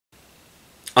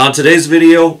On today's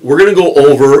video, we're going to go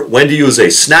over when to use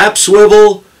a snap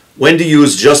swivel, when to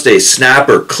use just a snap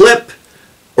or clip,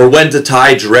 or when to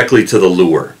tie directly to the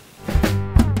lure.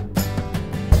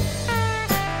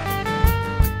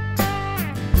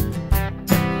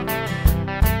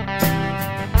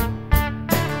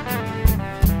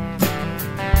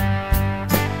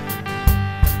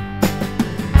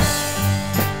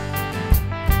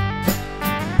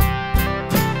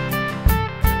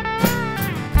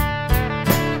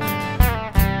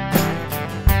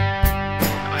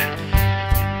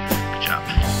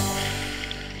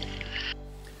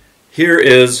 Here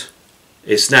is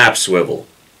a snap swivel.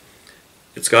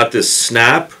 It's got this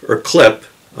snap or clip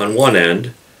on one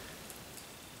end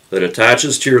that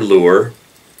attaches to your lure,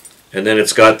 and then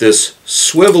it's got this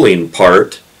swiveling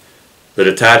part that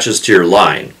attaches to your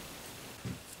line.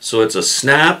 So it's a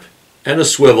snap and a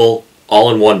swivel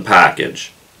all in one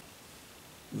package.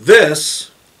 This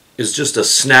is just a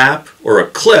snap or a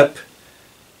clip,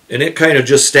 and it kind of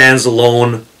just stands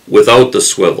alone without the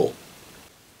swivel.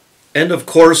 And of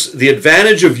course, the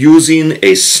advantage of using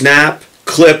a snap,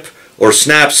 clip, or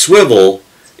snap swivel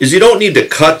is you don't need to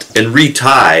cut and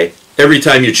retie every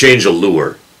time you change a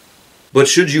lure. But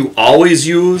should you always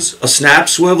use a snap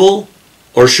swivel?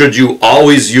 Or should you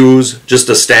always use just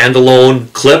a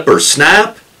standalone clip or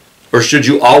snap? Or should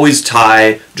you always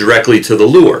tie directly to the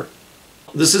lure?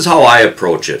 This is how I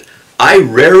approach it. I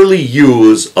rarely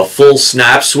use a full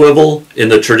snap swivel in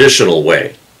the traditional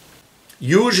way.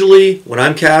 Usually, when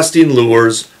I'm casting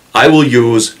lures, I will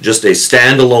use just a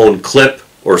standalone clip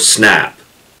or snap.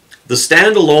 The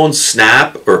standalone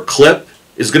snap or clip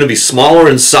is going to be smaller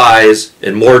in size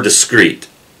and more discreet.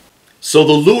 So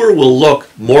the lure will look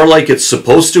more like it's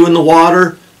supposed to in the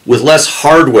water with less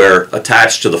hardware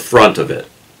attached to the front of it.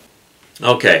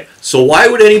 Okay, so why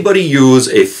would anybody use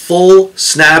a full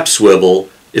snap swivel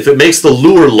if it makes the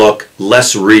lure look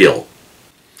less real?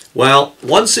 Well,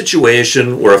 one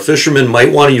situation where a fisherman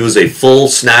might want to use a full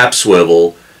snap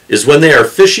swivel is when they are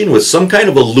fishing with some kind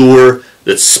of a lure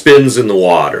that spins in the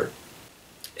water.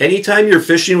 Anytime you're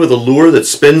fishing with a lure that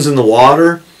spins in the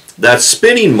water, that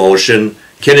spinning motion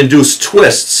can induce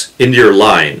twists into your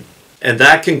line, and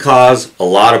that can cause a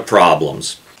lot of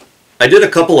problems. I did a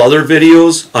couple other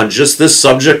videos on just this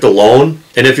subject alone,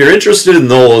 and if you're interested in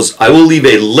those, I will leave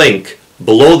a link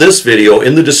below this video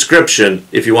in the description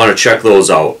if you want to check those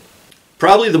out.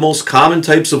 Probably the most common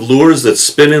types of lures that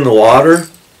spin in the water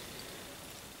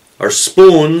are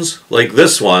spoons like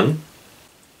this one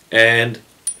and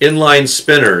inline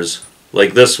spinners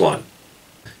like this one.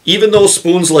 Even though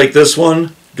spoons like this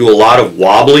one do a lot of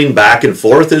wobbling back and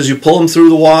forth as you pull them through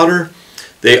the water,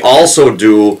 they also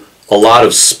do a lot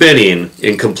of spinning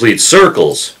in complete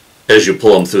circles as you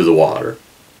pull them through the water.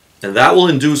 And that will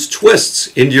induce twists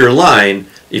into your line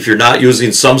if you're not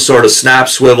using some sort of snap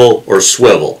swivel or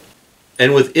swivel.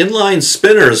 And with inline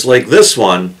spinners like this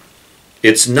one,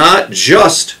 it's not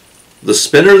just the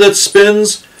spinner that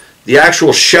spins. The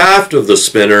actual shaft of the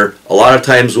spinner a lot of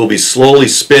times will be slowly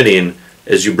spinning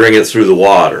as you bring it through the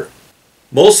water.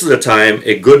 Most of the time,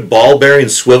 a good ball bearing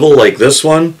swivel like this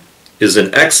one is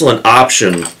an excellent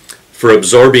option for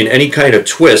absorbing any kind of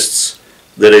twists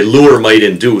that a lure might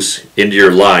induce into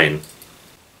your line.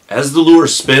 As the lure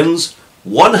spins,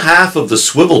 one half of the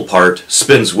swivel part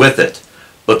spins with it,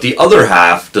 but the other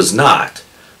half does not.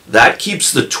 That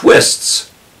keeps the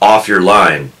twists off your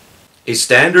line. A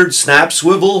standard snap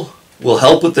swivel will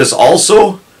help with this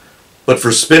also, but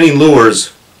for spinning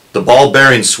lures, the ball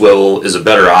bearing swivel is a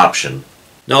better option.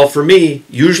 Now for me,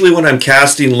 usually when I'm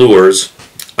casting lures,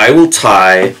 I will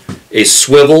tie a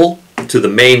swivel to the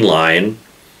main line,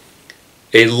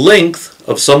 a length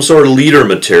of some sort of leader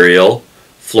material,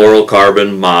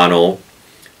 fluorocarbon, mono,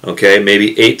 okay,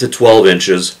 maybe 8 to 12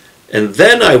 inches, and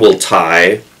then I will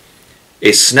tie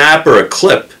a snap or a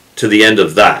clip to the end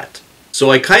of that. So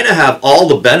I kind of have all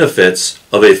the benefits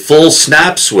of a full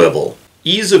snap swivel.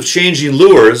 Ease of changing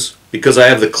lures because I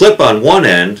have the clip on one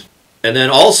end and then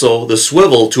also the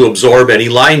swivel to absorb any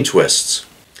line twists.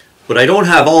 But I don't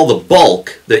have all the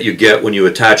bulk that you get when you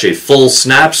attach a full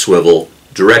snap swivel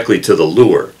directly to the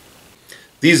lure.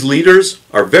 These leaders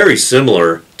are very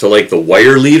similar to like the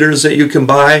wire leaders that you can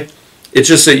buy. It's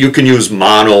just that you can use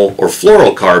mono or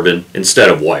fluorocarbon instead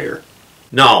of wire.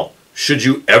 Now, should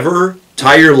you ever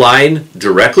tie your line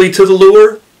directly to the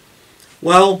lure?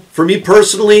 Well, for me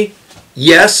personally,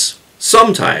 yes,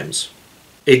 sometimes.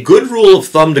 A good rule of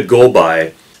thumb to go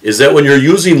by is that when you're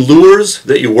using lures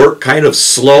that you work kind of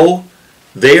slow,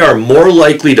 they are more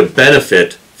likely to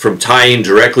benefit from tying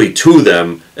directly to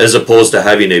them as opposed to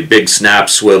having a big snap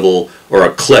swivel or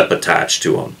a clip attached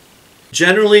to them.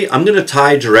 Generally, I'm going to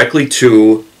tie directly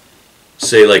to,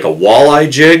 say, like a walleye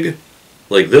jig,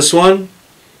 like this one,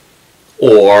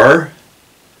 or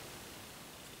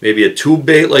maybe a tube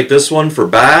bait like this one for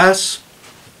bass,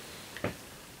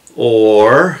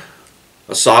 or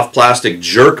a soft plastic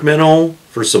jerk minnow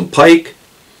for some pike.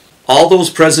 All those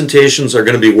presentations are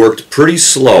going to be worked pretty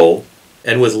slow,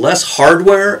 and with less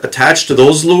hardware attached to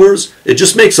those lures, it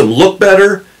just makes them look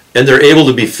better and they're able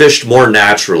to be fished more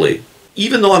naturally.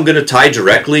 Even though I'm going to tie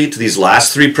directly to these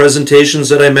last three presentations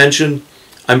that I mentioned,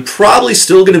 I'm probably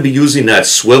still going to be using that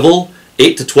swivel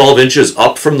 8 to 12 inches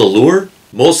up from the lure.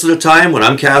 Most of the time when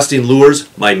I'm casting lures,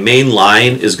 my main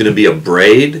line is going to be a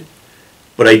braid,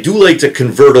 but I do like to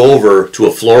convert over to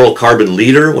a fluorocarbon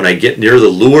leader when I get near the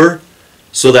lure,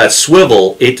 so that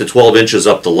swivel 8 to 12 inches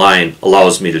up the line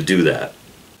allows me to do that.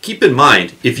 Keep in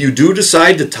mind, if you do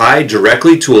decide to tie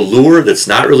directly to a lure that's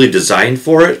not really designed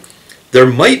for it, there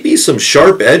might be some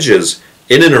sharp edges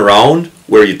in and around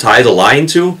where you tie the line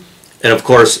to, and of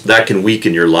course that can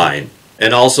weaken your line.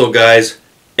 And also guys,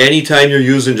 anytime you're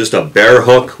using just a bare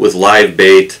hook with live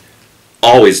bait,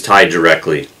 always tie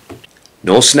directly.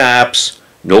 No snaps,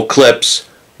 no clips,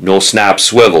 no snap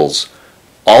swivels.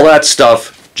 All that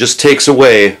stuff just takes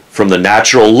away from the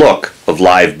natural look of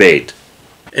live bait.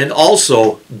 And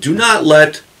also, do not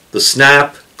let the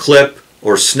snap, clip,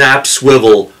 or snap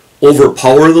swivel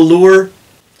overpower the lure.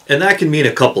 And that can mean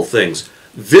a couple things.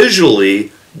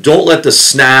 Visually, don't let the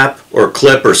snap or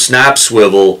clip or snap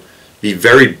swivel be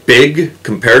very big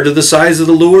compared to the size of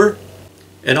the lure.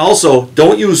 And also,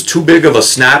 don't use too big of a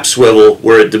snap swivel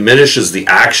where it diminishes the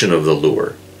action of the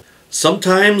lure.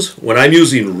 Sometimes when I'm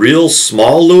using real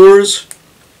small lures,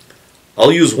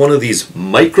 I'll use one of these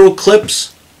micro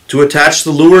clips to attach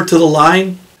the lure to the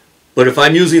line. But if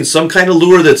I'm using some kind of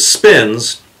lure that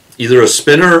spins, either a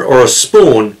spinner or a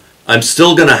spoon, I'm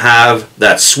still going to have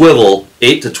that swivel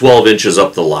 8 to 12 inches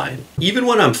up the line. Even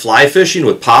when I'm fly fishing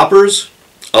with poppers,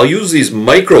 I'll use these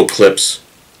micro clips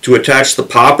to attach the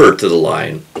popper to the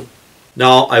line.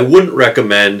 Now, I wouldn't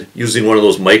recommend using one of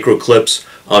those micro clips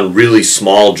on really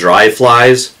small dry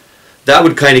flies. That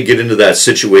would kind of get into that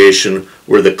situation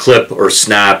where the clip or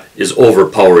snap is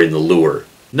overpowering the lure.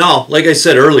 Now, like I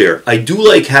said earlier, I do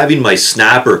like having my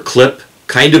snap or clip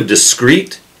kind of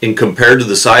discreet in compared to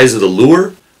the size of the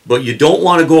lure, but you don't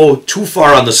want to go too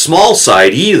far on the small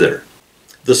side either.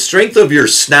 The strength of your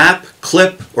snap,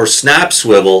 clip, or snap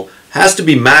swivel has to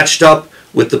be matched up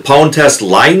with the pound test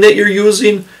line that you're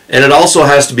using, and it also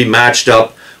has to be matched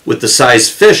up with the size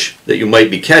fish that you might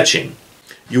be catching.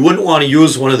 You wouldn't want to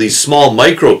use one of these small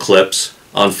micro clips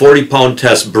on 40-pound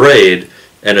test braid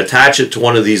and attach it to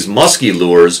one of these muskie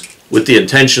lures with the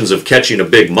intentions of catching a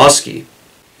big muskie.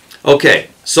 Okay,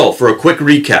 so for a quick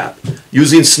recap,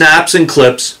 using snaps and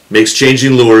clips makes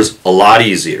changing lures a lot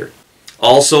easier.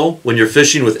 Also, when you're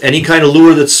fishing with any kind of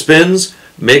lure that spins,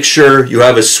 make sure you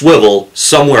have a swivel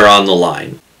somewhere on the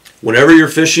line. Whenever you're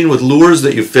fishing with lures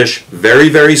that you fish very,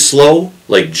 very slow,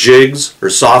 like jigs or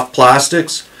soft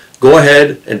plastics, go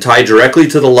ahead and tie directly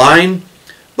to the line,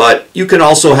 but you can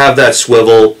also have that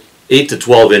swivel 8 to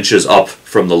 12 inches up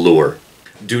from the lure.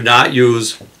 Do not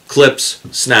use clips,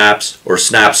 snaps, or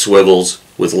snap swivels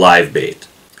with live bait.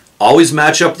 Always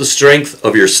match up the strength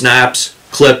of your snaps,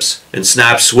 clips, and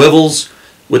snap swivels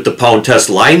with the pound test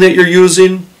line that you're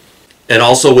using, and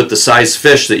also with the size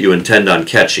fish that you intend on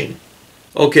catching.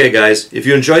 Okay guys, if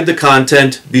you enjoyed the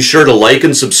content, be sure to like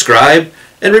and subscribe,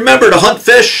 and remember to hunt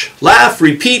fish, laugh,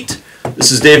 repeat.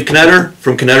 This is Dave Knetter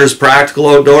from Knetter's Practical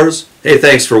Outdoors. Hey,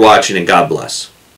 thanks for watching and God bless.